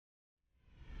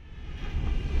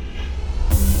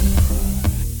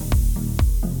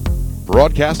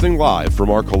Broadcasting live from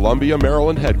our Columbia,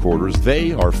 Maryland headquarters,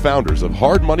 they are founders of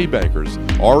Hard Money Bankers,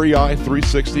 REI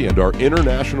 360, and are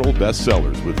international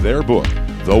bestsellers with their book,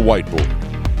 The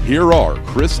Whiteboard. Here are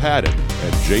Chris Haddon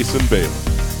and Jason Bailey.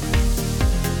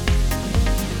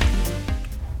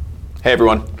 Hey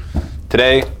everyone.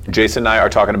 Today, Jason and I are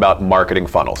talking about marketing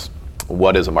funnels.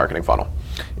 What is a marketing funnel?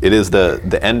 It is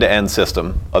the end-to-end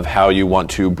system of how you want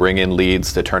to bring in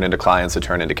leads to turn into clients to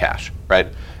turn into cash, right?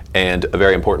 And a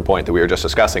very important point that we were just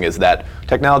discussing is that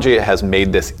technology has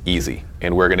made this easy,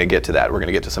 and we're going to get to that. We're going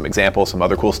to get to some examples, some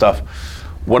other cool stuff.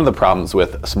 One of the problems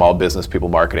with small business people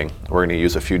marketing, we're going to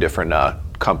use a few different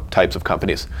types of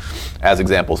companies as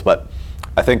examples, but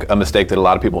I think a mistake that a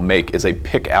lot of people make is they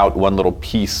pick out one little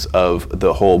piece of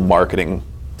the whole marketing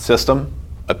system,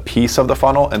 a piece of the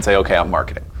funnel, and say, okay, I'm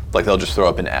marketing. Like they'll just throw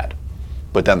up an ad,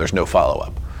 but then there's no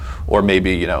follow-up. Or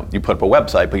maybe, you put up a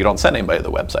website, but you don't send anybody to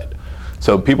the website.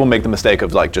 So people make the mistake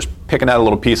of like just picking out a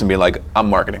little piece and being like, I'm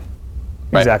marketing.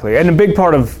 Right? Exactly, and a big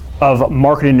part of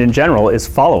marketing in general is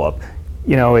follow-up.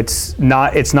 It's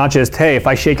not just, hey, if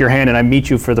I shake your hand and I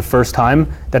meet you for the first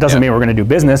time, that doesn't mean we're going to do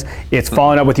business. It's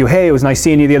following up with you, hey, it was nice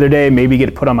seeing you the other day, maybe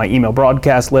get put on my email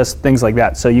broadcast list, things like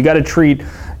that. So you got to treat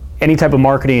any type of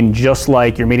marketing just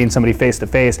like you're meeting somebody face to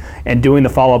face and doing the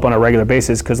follow-up on a regular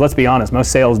basis, because let's be honest,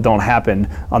 most sales don't happen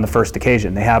on the first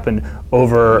occasion. They happen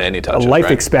over touches, a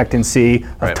life expectancy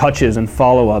of touches and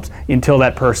follow-ups until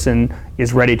that person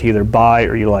is ready to either buy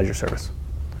or utilize your service.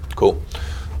 Cool.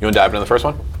 You want to dive into the first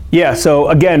one? Yeah, so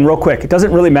again, real quick, it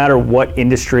doesn't really matter what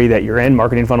industry that you're in.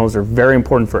 Marketing funnels are very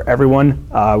important for everyone.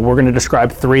 We're going to describe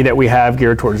 3 that we have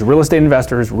geared towards real estate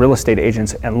investors, real estate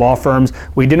agents, and law firms.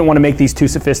 We didn't want to make these too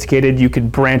sophisticated. You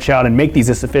could branch out and make these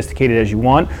as sophisticated as you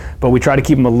want, but we try to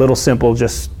keep them a little simple,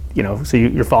 just so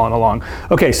you're following along.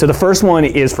 Okay, so the first one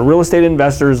is for real estate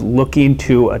investors looking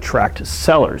to attract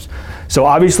sellers. So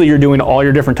obviously you're doing all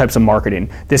your different types of marketing.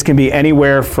 This can be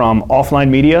anywhere from offline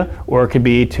media, or it could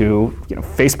be to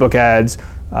Facebook ads,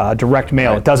 direct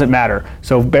mail. It doesn't matter.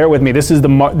 So bear with me. This is the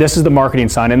marketing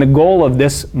sign, and the goal of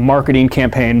this marketing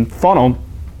campaign funnel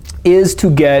is to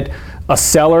get a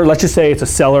seller. Let's just say it's a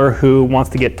seller who wants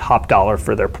to get top dollar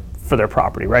for their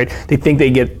property, right? They think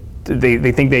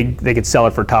they think they could sell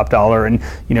it for top dollar, and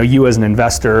you as an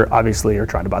investor obviously are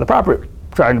trying to buy the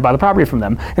property from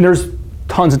them. And there's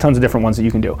tons and tons of different ones that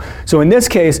you can do. So in this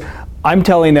case, I'm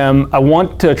telling them I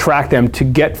want to attract them to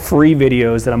get free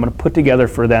videos that I'm going to put together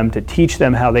for them to teach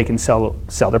them how they can sell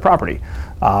their property,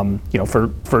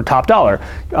 for top dollar.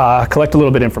 Collect a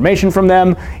little bit of information from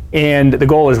them, and the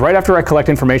goal is right after I collect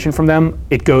information from them,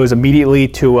 it goes immediately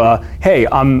to hey,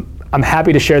 I'm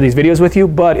happy to share these videos with you,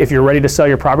 but if you're ready to sell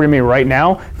your property to me right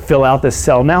now, fill out this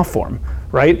sell now form,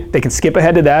 right? They can skip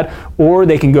ahead to that, or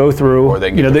they can go through, or they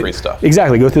can get the free stuff.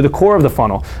 Exactly, go through the core of the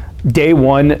funnel. Day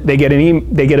one, they get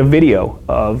a video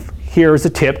of, here's a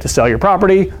tip to sell your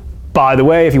property. By the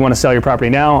way, if you want to sell your property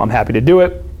now, I'm happy to do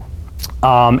it.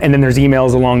 And then there's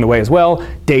emails along the way as well.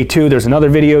 Day 2, there's another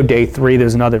video. Day 3,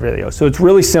 there's another video. So it's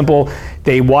really simple.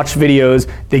 They watch videos,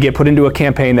 they get put into a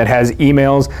campaign that has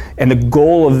emails, and the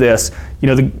goal of this,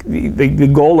 the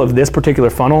goal of this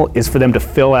particular funnel is for them to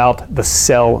fill out the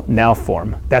sell now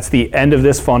form. That's the end of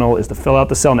this funnel, is to fill out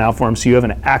the sell now form so you have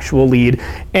an actual lead.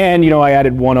 And I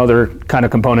added one other kind of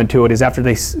component to it, is after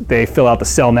they fill out the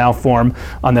sell now form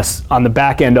on the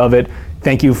back end of it,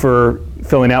 thank you for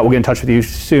filling out. We'll get in touch with you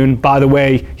soon. By the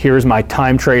way, here's my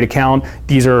time trade account.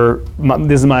 This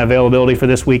is my availability for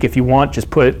this week. If you want, just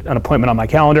put an appointment on my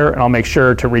calendar, and I'll make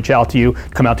sure to reach out to you,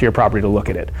 come out to your property to look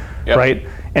at it. Yep. Right?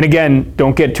 And again,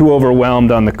 don't get too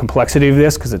overwhelmed on the complexity of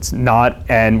this, because it's not.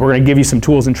 And we're going to give you some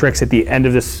tools and tricks at the end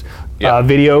of this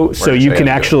video, so you can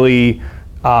actually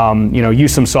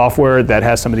use some software that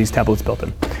has some of these templates built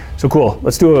in. So cool.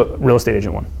 Let's do a real estate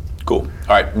agent one. Cool.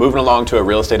 All right, moving along to a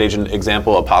real estate agent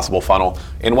example, a possible funnel,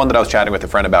 and one that I was chatting with a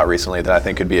friend about recently that I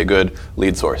think could be a good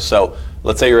lead source. So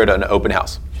let's say you're at an open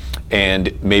house,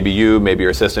 and maybe your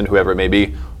assistant, whoever it may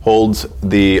be, holds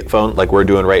the phone like we're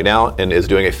doing right now and is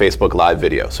doing a Facebook Live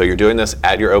video. So you're doing this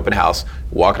at your open house,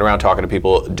 walking around talking to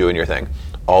people, doing your thing.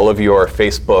 All of your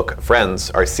Facebook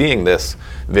friends are seeing this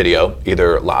video,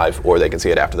 either live or they can see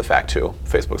it after the fact too.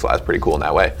 Facebook's Live is pretty cool in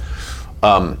that way.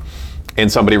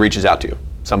 And somebody reaches out to you.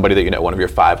 Somebody that one of your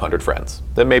 500 friends.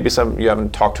 Then maybe you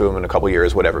haven't talked to them in a couple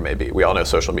years, whatever it may be. We all know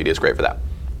social media is great for that.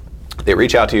 They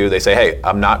reach out to you, they say, hey,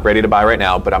 I'm not ready to buy right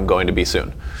now, but I'm going to be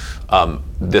soon.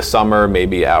 This summer,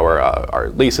 maybe our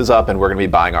lease is up and we're gonna be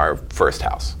buying our first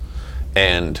house.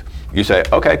 And you say,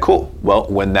 okay, cool. Well,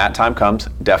 when that time comes,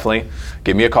 definitely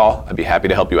give me a call. I'd be happy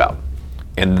to help you out.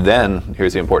 And then,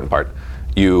 here's the important part.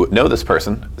 You know this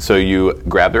person, so you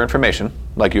grab their information,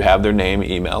 like you have their name,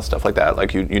 email, stuff like that,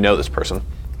 like you know this person.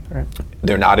 Right.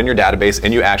 They're not in your database,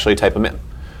 and you actually type them in,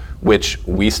 which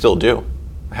we still do.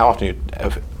 How often do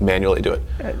you manually do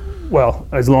it? Well,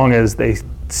 as long as they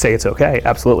say it's okay,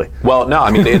 absolutely. Well, no, I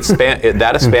mean, it's that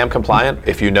is spam compliant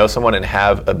if you know someone and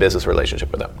have a business relationship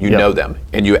with them. You know them,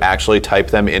 and you actually type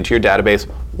them into your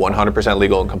database, 100%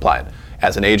 legal and compliant.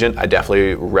 As an agent, I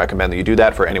definitely recommend that you do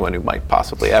that for anyone who might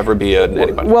possibly ever be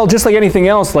anybody. Well, just like anything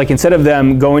else, like instead of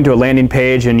them going to a landing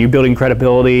page and you building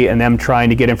credibility and them trying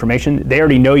to get information, they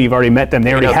already know you've already met them.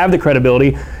 They already have the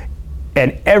credibility.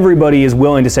 And everybody is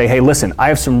willing to say, hey, listen, I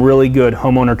have some really good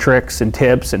homeowner tricks and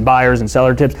tips and buyers and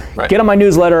seller tips. Right. Get on my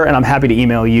newsletter, and I'm happy to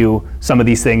email you some of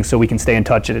these things so we can stay in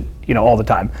touch all the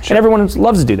time. Sure. And everyone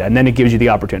loves to do that. And then it gives you the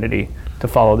opportunity to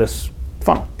follow this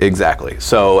funnel. Exactly.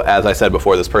 So as I said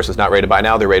before, this person's not ready to buy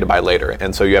now, they're ready to buy later.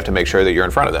 And so you have to make sure that you're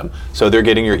in front of them. So they're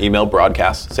getting your email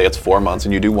broadcast, say it's 4 months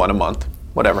and you do one a month,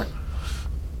 whatever.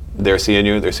 They're seeing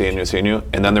you,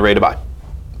 and then they're ready to buy.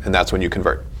 And that's when you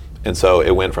convert. And so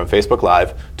it went from Facebook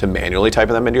Live to manually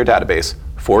typing them into your database,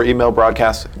 4 email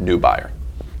broadcasts, new buyer.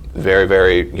 Very,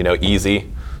 very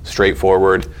easy,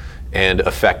 straightforward, and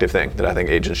effective thing that I think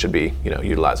agents should be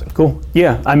utilizing. Cool.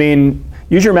 Yeah. I mean,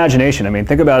 use your imagination. I mean,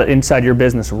 think about it inside your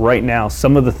business right now.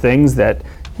 Some of the things that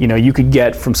you could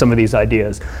get from some of these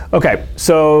ideas. Okay,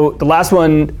 so the last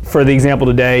one for the example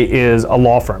today is a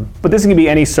law firm. But this can be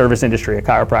any service industry, a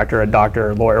chiropractor, a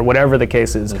doctor, a lawyer, whatever the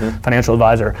case is, financial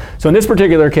advisor. So in this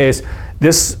particular case,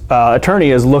 this attorney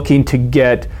is looking to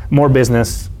get more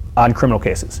business on criminal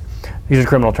cases. He's a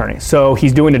criminal attorney. So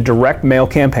he's doing a direct mail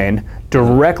campaign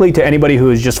directly to anybody who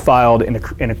has just filed in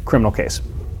a criminal case.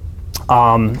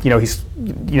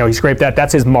 He scraped that.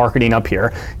 That's his marketing up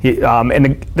here.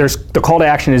 There's the call to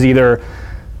action is either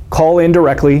call in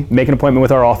directly, make an appointment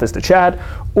with our office to chat,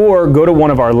 or go to one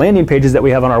of our landing pages that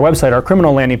we have on our website, our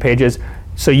criminal landing pages,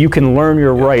 so you can learn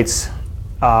your rights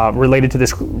related to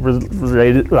this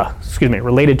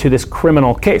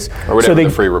criminal case. Or whatever the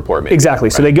free report means. Exactly.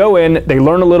 Right. So they go in, they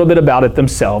learn a little bit about it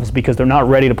themselves because they're not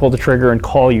ready to pull the trigger and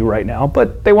call you right now,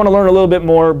 but they want to learn a little bit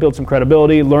more, build some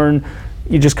credibility,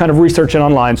 you just kind of research it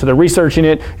online. So they're researching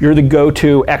it, you're the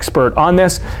go-to expert on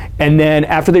this, and then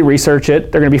after they research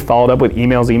it, they're going to be followed up with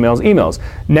emails.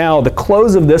 Now, the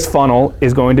close of this funnel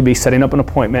is going to be setting up an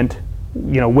appointment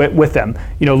with them.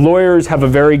 Lawyers have a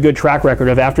very good track record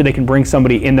of after they can bring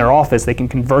somebody in their office, they can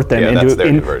convert them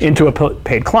into a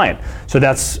paid client. So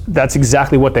that's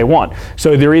exactly what they want.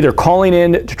 So they're either calling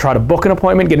in to try to book an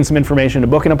appointment, getting some information to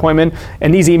book an appointment,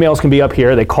 and these emails can be up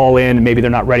here. They call in, maybe they're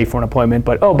not ready for an appointment,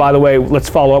 but oh, by the way, let's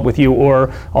follow up with you,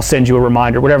 or I'll send you a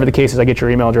reminder, whatever the case is. I get your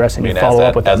email address and you follow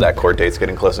up with them. As that court date's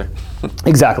getting closer.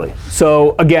 Exactly.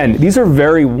 So again, these are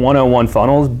very 101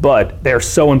 funnels, but they're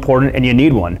so important and you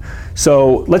need one.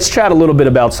 So let's chat a little bit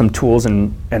about some tools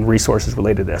and resources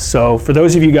related to this. So for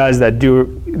those of you guys that do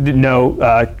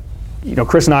know,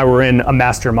 Chris and I were in a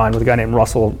mastermind with a guy named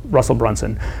Russell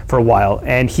Brunson for a while,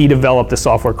 and he developed a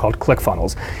software called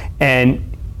ClickFunnels. And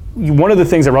one of the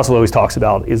things that Russell always talks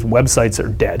about is websites are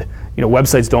dead.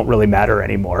 Websites don't really matter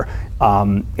anymore.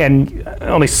 And I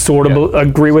only sort of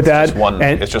agree with that.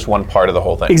 It's just one part of the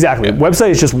whole thing. Exactly. Yeah. Website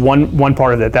is just one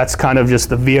part of it. That's kind of just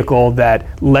the vehicle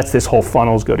that lets this whole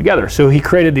funnels go together. So he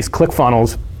created these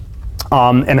ClickFunnels,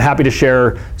 and happy to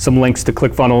share some links to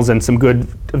ClickFunnels and some good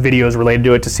videos related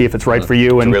to it to see if it's right for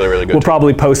you. And really, really good. We'll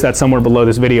probably post that somewhere below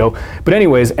this video. But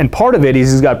anyways, and part of it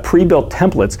is he's got pre-built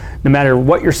templates no matter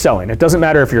what you're selling. It doesn't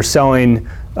matter if you're selling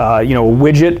a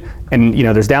widget and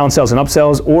there's downsells and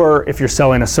upsells, or if you're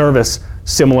selling a service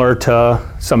similar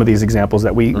to some of these examples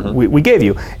that we gave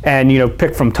you. And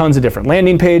pick from tons of different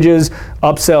landing pages,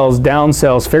 upsells,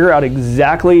 downsells, figure out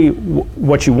exactly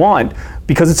what you want,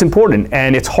 because it's important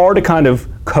and it's hard to kind of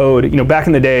code. Back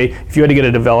in the day, if you had to get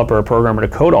a developer or programmer to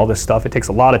code all this stuff, it takes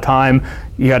a lot of time.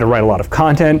 You had to write a lot of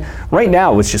content. Right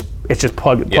now, it's just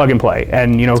plug and play.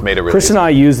 And Chris and I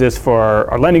use this for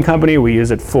our lending company. We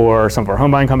use it for some of our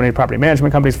home buying companies, property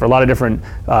management companies, for a lot of different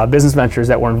business ventures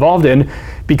that we're involved in,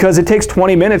 because it takes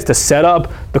 20 minutes to set up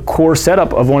the core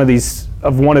setup of one of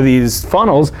these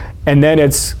funnels, and then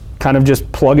it's kind of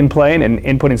just plug and play and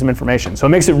inputting some information. So it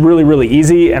makes it really, really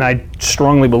easy, and I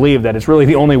strongly believe that it's really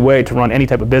the only way to run any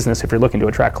type of business if you're looking to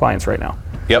attract clients right now.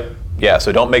 Yep. Yeah,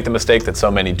 so don't make the mistake that so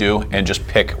many do and just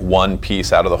pick one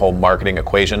piece out of the whole marketing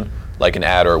equation, like an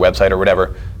ad or a website or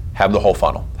whatever. Have the whole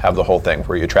funnel, have the whole thing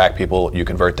where you attract people, you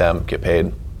convert them, get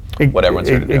paid. what everyone's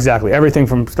here to do. Exactly, everything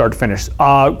from start to finish.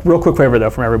 Real quick favor though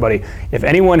from everybody, if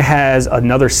anyone has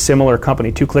another similar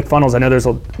company to ClickFunnels, I know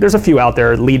there's a few out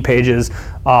there, Lead Pages,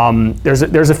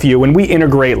 there's a few, and we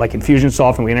integrate like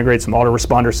Infusionsoft, and we integrate some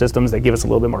autoresponder systems that give us a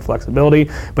little bit more flexibility.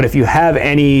 But if you have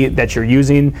any that you're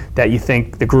using that you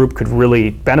think the group could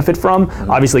really benefit from,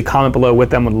 obviously comment below with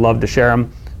them. Would love to share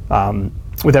them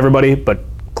with everybody. But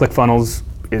ClickFunnels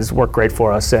is worked great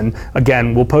for us. And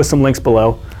again, we'll post some links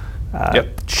below.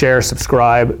 Share,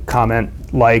 subscribe, comment,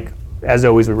 like. As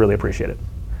always, we really appreciate it.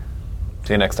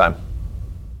 See you next time.